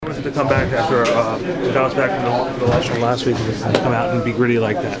was it to come back after to bounce back from the loss from last week and come out and be gritty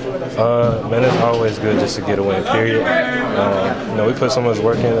like that? Man, it's always good just to get a win, period. We put so much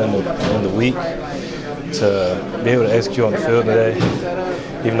work in the week to be able to execute on the field today,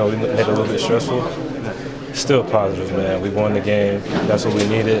 even though we made it a little bit stressful. Still positive, man. We won the game. That's what we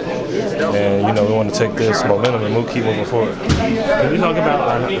needed. And, we want to take this momentum and keep moving forward. Can you talk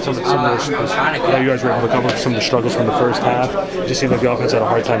about some of the you guys were able to cover some of the struggles from the first half? It just seemed like the offense had a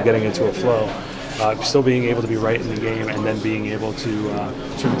hard time getting into a flow. Still being able to be right in the game and then being able to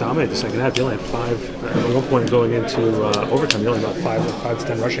sort of dominate the second half. You only had 5, at one point going into overtime, you only had about 5 to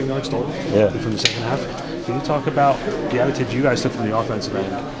 10 rushing yards total from the second half. Can you talk about the attitude you guys took from the offensive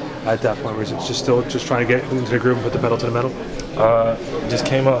end at that point, where it's just trying to get into the groove and put the pedal to the metal? Just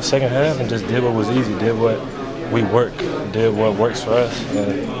came out second half and just did what was easy, did what we did what works for us,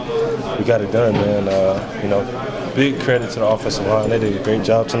 and we got it done, man. Big credit to the offensive line. They did a great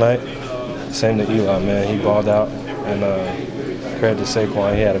job tonight. Same to Eli, man. He balled out, and credit to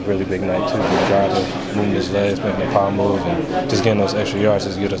Saquon. He had a really big night too. Driving, moving his legs, making a power move, and just getting those extra yards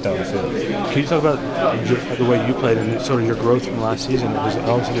to get us down the field. Can you talk about the way you played and sort of your growth from last season?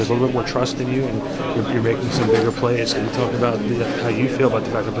 Obviously, there's a little bit more trust in you, and you're making some bigger plays. Can you talk about how you feel about the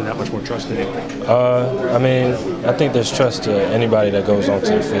fact that there's that much more trust in you? I think there's trust to anybody that goes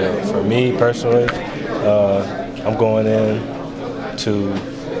onto the field. For me personally, I'm going in to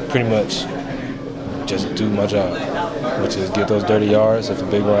pretty much just do my job, which is get those dirty yards. If a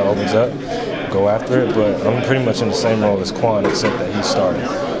big run opens up, go after it. But I'm pretty much in the same role as Quan, except that he started.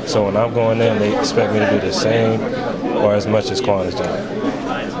 So when I'm going in, they expect me to do the same or as much as Quan is doing.